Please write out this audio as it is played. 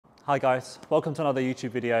Hi guys, welcome to another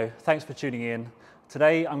YouTube video. Thanks for tuning in.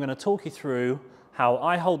 Today I'm going to talk you through how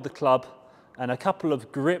I hold the club and a couple of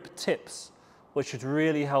grip tips which should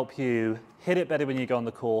really help you hit it better when you go on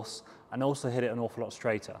the course and also hit it an awful lot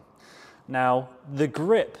straighter. Now, the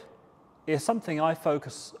grip is something I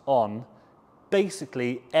focus on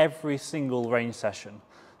basically every single range session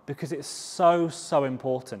because it's so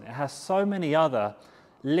important. It has so many other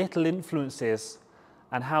little influences,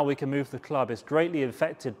 and how we can move the club is greatly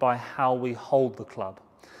affected by how we hold the club.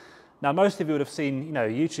 Now, most of you would have seen,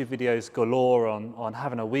 YouTube videos galore on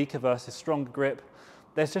having a weaker versus stronger grip.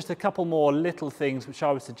 There's just a couple more little things which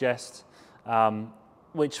I would suggest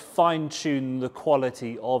which fine-tune the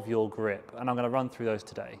quality of your grip, and I'm going to run through those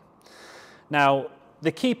today. Now,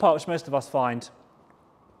 the key part which most of us find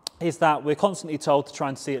is that we're constantly told to try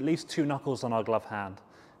and see at least 2 knuckles on our glove hand,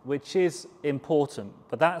 which is important,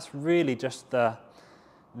 but that's really just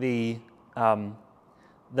the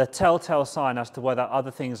telltale sign as to whether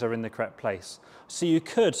other things are in the correct place. So you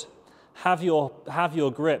could have your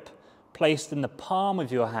grip placed in the palm of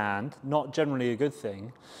your hand, not generally a good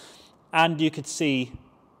thing, and you could see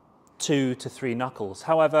 2 to 3 knuckles.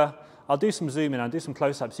 However, I'll do some zoom in, I'll do some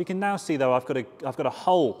close-ups. You can now see though I've got a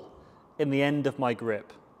hole in the end of my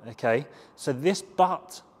grip. Okay, so this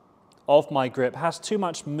butt of my grip has too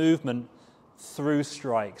much movement through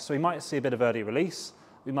strike. So we might see a bit of early release,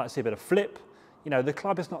 we might see a bit of flip. The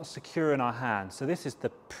club is not secure in our hand. So this is the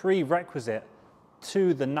prerequisite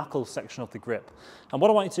to the knuckle section of the grip. And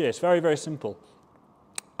what I want you to do is very, very simple.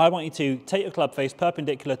 I want you to take your club face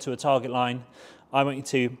perpendicular to a target line. I want you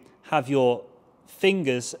to have your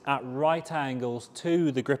fingers at right angles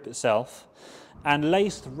to the grip itself and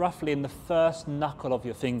laced roughly in the first knuckle of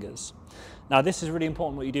your fingers. Now this is really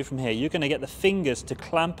important what you do from here. You're going to get the fingers to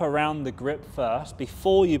clamp around the grip first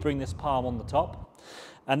before you bring this palm on the top.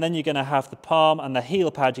 And then you're going to have the palm and the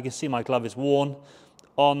heel pad, you can see my glove is worn,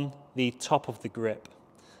 on the top of the grip.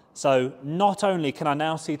 So not only can I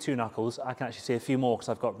now see 2 knuckles, I can actually see a few more because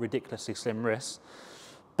I've got ridiculously slim wrists,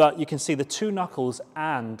 but you can see the 2 knuckles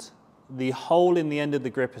and the hole in the end of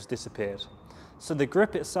the grip has disappeared. So the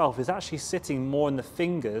grip itself is actually sitting more in the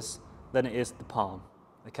fingers than it is the palm,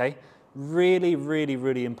 okay? Really, really,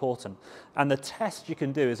 really important. And the test you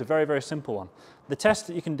can do is a very, very simple one. The test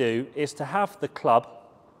that you can do is to have the club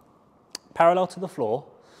parallel to the floor,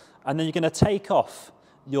 and then you're going to take off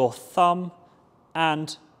your thumb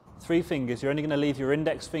and 3 fingers. You're only going to leave your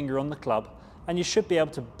index finger on the club, and you should be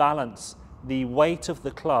able to balance the weight of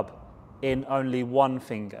the club in only 1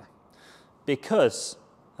 finger. Because,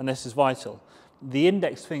 and this is vital, the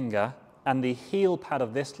index finger and the heel pad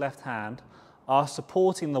of this left hand are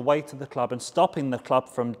supporting the weight of the club and stopping the club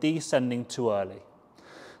from descending too early.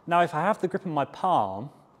 Now, if I have the grip in my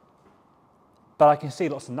palm, but I can see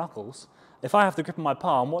lots of knuckles, if I have the grip in my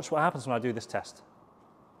palm, watch what happens when I do this test.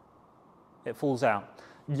 It falls out.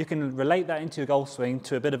 You can relate that into your golf swing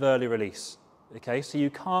to a bit of early release. Okay, so you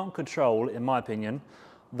can't control, in my opinion,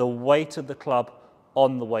 the weight of the club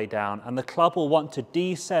on the way down, and the club will want to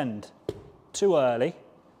descend too early,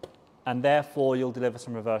 and therefore you'll deliver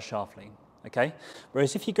some reverse shaft lean. Okay?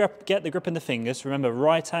 Whereas if you get the grip in the fingers, remember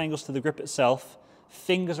right angles to the grip itself,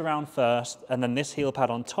 fingers around first, and then this heel pad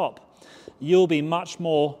on top, you'll be much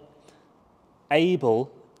more able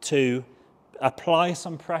to apply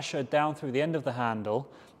some pressure down through the end of the handle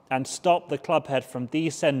and stop the club head from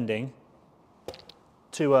descending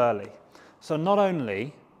too early. So not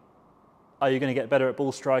only are you going to get better at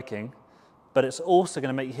ball striking, but it's also going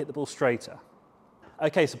to make you hit the ball straighter.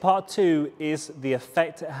 Okay, so part 2 is the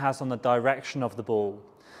effect it has on the direction of the ball.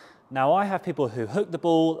 Now, I have people who hook the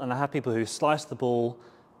ball and I have people who slice the ball,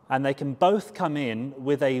 and they can both come in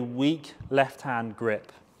with a weak left-hand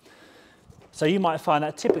grip. So you might find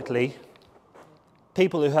that typically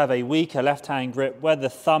people who have a weaker left-hand grip, where the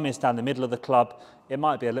thumb is down the middle of the club, it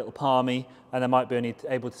might be a little palmy and they might be only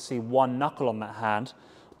able to see 1 knuckle on that hand,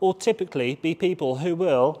 or typically be people who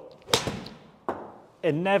will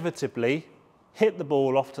inevitably hit the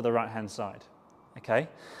ball off to the right-hand side, okay?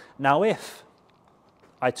 Now, if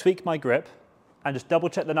I tweak my grip and just double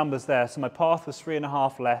check the numbers there, so my path was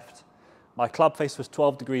 3.5 left, my club face was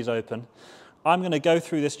 12 degrees open, I'm going to go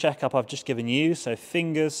through this checkup I've just given you, so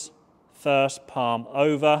fingers first, palm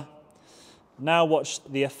over. Now watch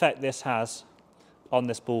the effect this has on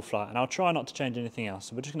this ball flight, and I'll try not to change anything else,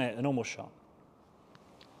 so we're just going to hit a normal shot.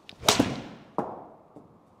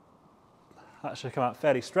 That should come out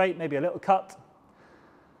fairly straight, maybe a little cut.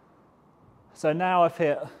 So now I've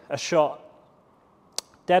hit a shot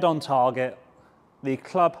dead on target. The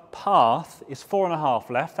club path is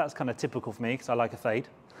 4.5 left. That's kind of typical for me because I like a fade.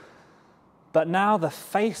 But now the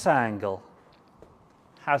face angle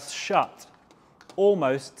has shut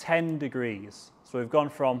almost 10 degrees. So we've gone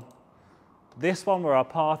from this one where our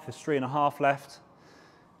path is 3.5 left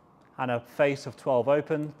and a face of 12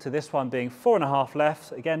 open, to this one being 4.5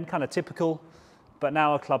 left, again kind of typical, but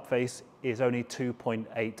now our club face is only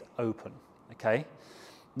 2.8 open, okay?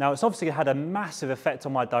 Now it's obviously had a massive effect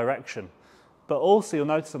on my direction, but also you'll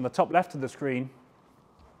notice on the top left of the screen,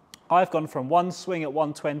 I've gone from one swing at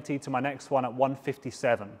 120 to my next one at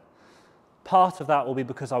 157. Part of that will be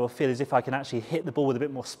because I will feel as if I can actually hit the ball with a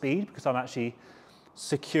bit more speed because I'm actually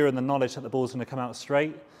secure in the knowledge that the ball's going to come out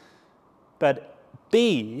straight. But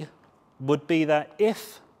B would be that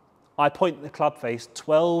if I point the club face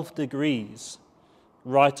 12 degrees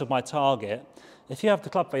right of my target, if you have the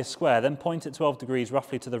club face square, then point it 12 degrees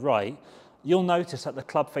roughly to the right, you'll notice that the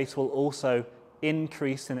club face will also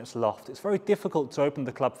increase in its loft. It's very difficult to open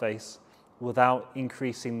the club face without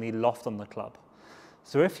increasing the loft on the club.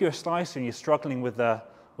 So if you're a slicer and you're struggling with a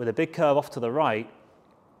big curve off to the right,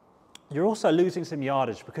 you're also losing some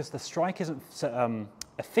yardage because the strike isn't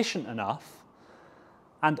efficient enough,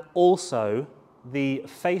 and also the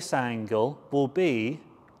face angle will be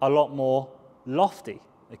a lot more lofty.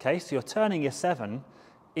 Okay, so you're turning your 7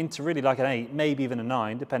 into really like an 8, maybe even a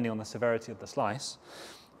 9, depending on the severity of the slice.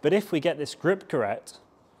 But if we get this grip correct,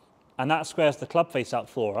 and that squares the club face up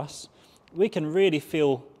for us, we can really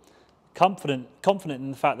feel confident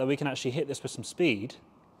in the fact that we can actually hit this with some speed,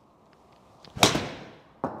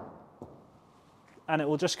 and it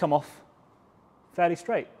will just come off fairly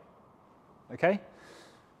straight. Okay?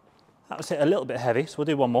 That was hit a little bit heavy, so we'll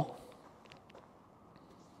do one more.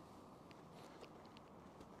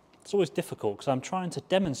 It's always difficult because I'm trying to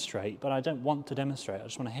demonstrate, but I don't want to demonstrate, I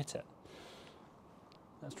just want to hit it.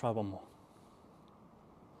 Let's try one more.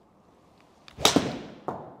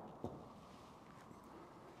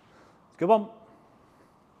 Good one.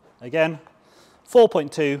 Again,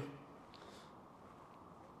 4.2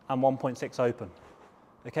 and 1.6 open.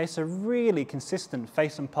 Okay, so really consistent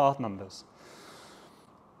face and path numbers.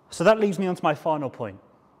 So that leads me on to my final point.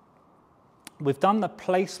 We've done the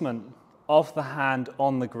placement of the hand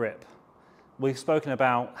on the grip. We've spoken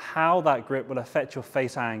about how that grip will affect your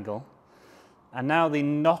face angle, and now the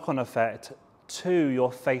knock-on effect to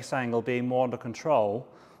your face angle being more under control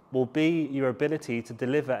will be your ability to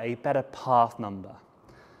deliver a better path number.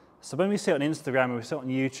 So when we see it on Instagram and we see it on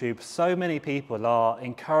YouTube, so many people are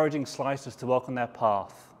encouraging slicers to work on their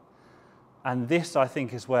path. And this, I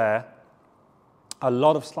think, is where a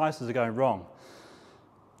lot of slicers are going wrong.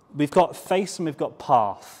 We've got face and we've got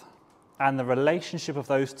path, and the relationship of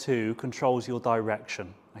those two controls your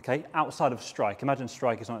direction, okay? Outside of strike. Imagine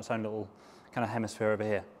strike is on its own little kind of hemisphere over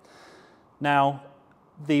here. Now,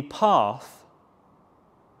 the path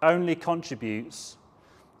only contributes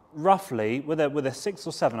roughly, with a 6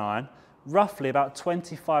 or 7 iron, roughly about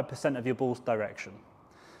 25% of your ball's direction.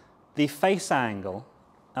 The face angle,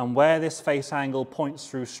 and where this face angle points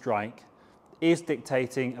through strike, is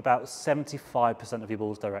dictating about 75% of your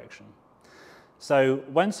ball's direction. So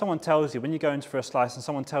when someone tells you, when you go into for a slice and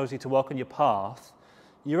someone tells you to work on your path,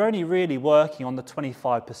 you're only really working on the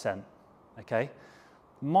 25%. Okay?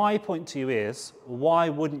 My point to you is, why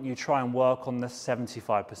wouldn't you try and work on the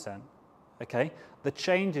 75%? Okay? The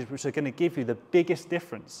changes which are going to give you the biggest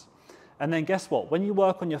difference. And then guess what? When you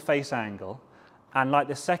work on your face angle, and like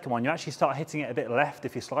the second one, you actually start hitting it a bit left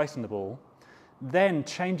if you're slicing the ball, then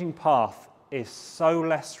changing path is so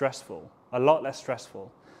less stressful, a lot less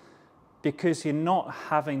stressful, because you're not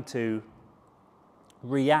having to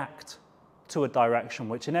react to a direction,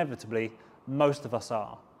 which inevitably most of us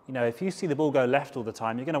are. You know, if you see the ball go left all the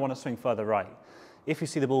time, you're going to want to swing further right. If you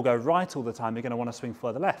see the ball go right all the time, you're going to want to swing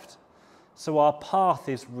further left. So our path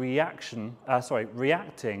is reacting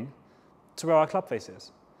to where our club face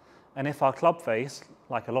is. And if our club face,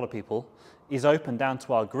 like a lot of people, is open down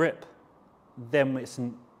to our grip, then it's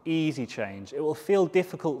an easy change. It will feel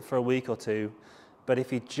difficult for a week or two, but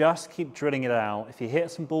if you just keep drilling it out, if you hit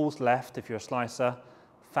some balls left, if you're a slicer,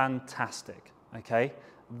 fantastic, okay?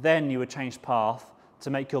 Then you would change path to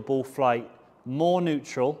make your ball flight more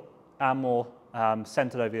neutral and more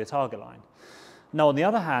centered over your target line. Now, on the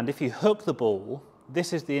other hand, if you hook the ball,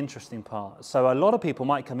 this is the interesting part. So a lot of people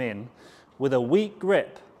might come in with a weak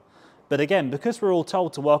grip, but again, because we're all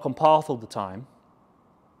told to work on path all the time,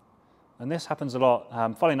 and this happens a lot,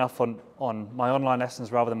 funny enough, on my online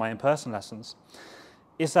lessons rather than my in-person lessons,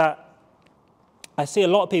 is that I see a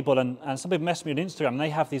lot of people, and some people message me on Instagram, and they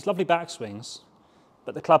have these lovely backswings,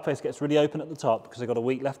 but the club face gets really open at the top because they've got a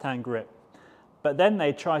weak left-hand grip. But then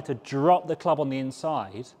they try to drop the club on the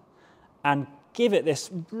inside and give it this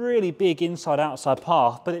really big inside-outside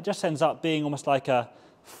path, but it just ends up being almost like a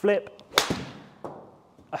flip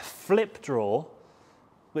flip draw,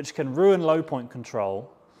 which can ruin low point control,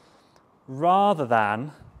 rather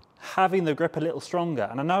than having the grip a little stronger.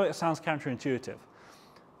 And I know it sounds counterintuitive.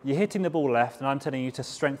 You're hitting the ball left and I'm telling you to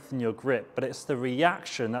strengthen your grip, but it's the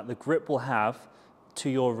reaction that the grip will have to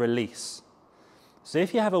your release. So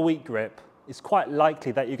if you have a weak grip, it's quite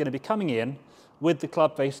likely that you're going to be coming in with the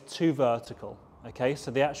club face too vertical. Okay, so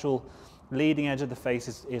the actual leading edge of the face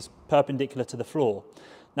is perpendicular to the floor.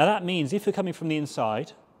 Now that means if you're coming from the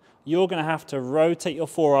inside, you're going to have to rotate your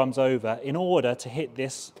forearms over in order to hit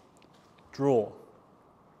this draw.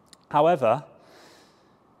 However,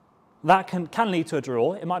 that can lead to a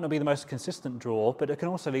draw. It might not be the most consistent draw, but it can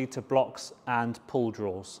also lead to blocks and pull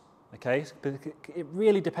draws. Okay, but it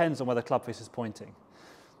really depends on where the club face is pointing.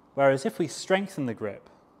 Whereas if we strengthen the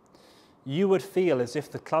grip, you would feel as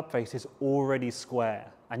if the club face is already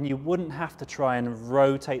square and you wouldn't have to try and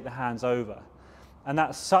rotate the hands over. And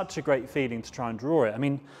that's such a great feeling to try and draw it. I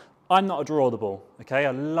mean, I'm not a drawer of the ball, okay?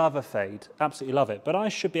 I love a fade, absolutely love it, but I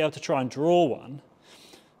should be able to try and draw one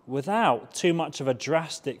without too much of a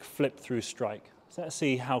drastic flip through strike. So let's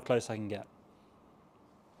see how close I can get.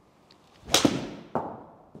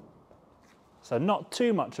 So not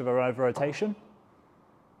too much of a over rotation,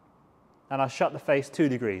 and I shut the face 2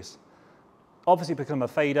 degrees. Obviously because I'm a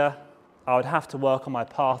fader, I would have to work on my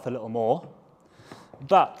path a little more,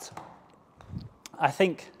 but I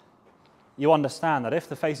think you understand that if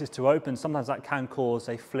the face is too open, sometimes that can cause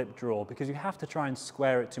a flip draw because you have to try and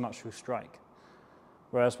square it too much through strike.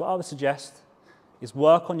 Whereas what I would suggest is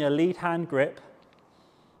work on your lead hand grip,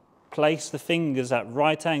 place the fingers at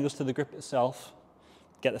right angles to the grip itself,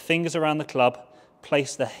 get the fingers around the club,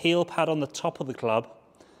 place the heel pad on the top of the club,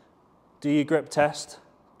 do your grip test,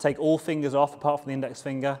 take all fingers off apart from the index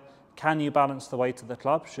finger. Can you balance the weight of the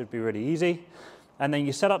club? Should be really easy. And then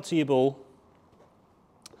you set up to your ball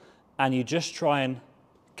and you just try and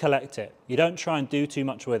collect it. You don't try and do too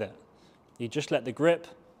much with it. You just let the grip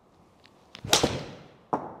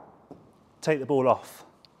take the ball off.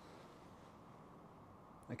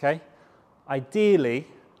 Okay? Ideally,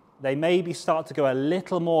 they maybe start to go a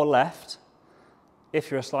little more left, if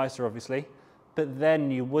you're a slicer obviously, but then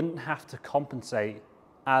you wouldn't have to compensate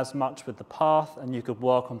as much with the path and you could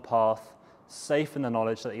work on path, safe in the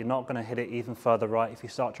knowledge that you're not going to hit it even further right if you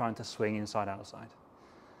start trying to swing inside outside.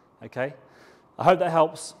 Okay? I hope that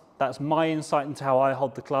helps. That's my insight into how I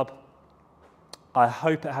hold the club. I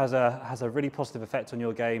hope it has a really positive effect on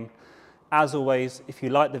your game. As always, if you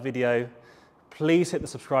like the video, please hit the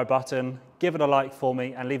subscribe button, give it a like for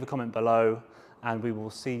me and leave a comment below, and we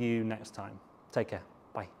will see you next time. Take care.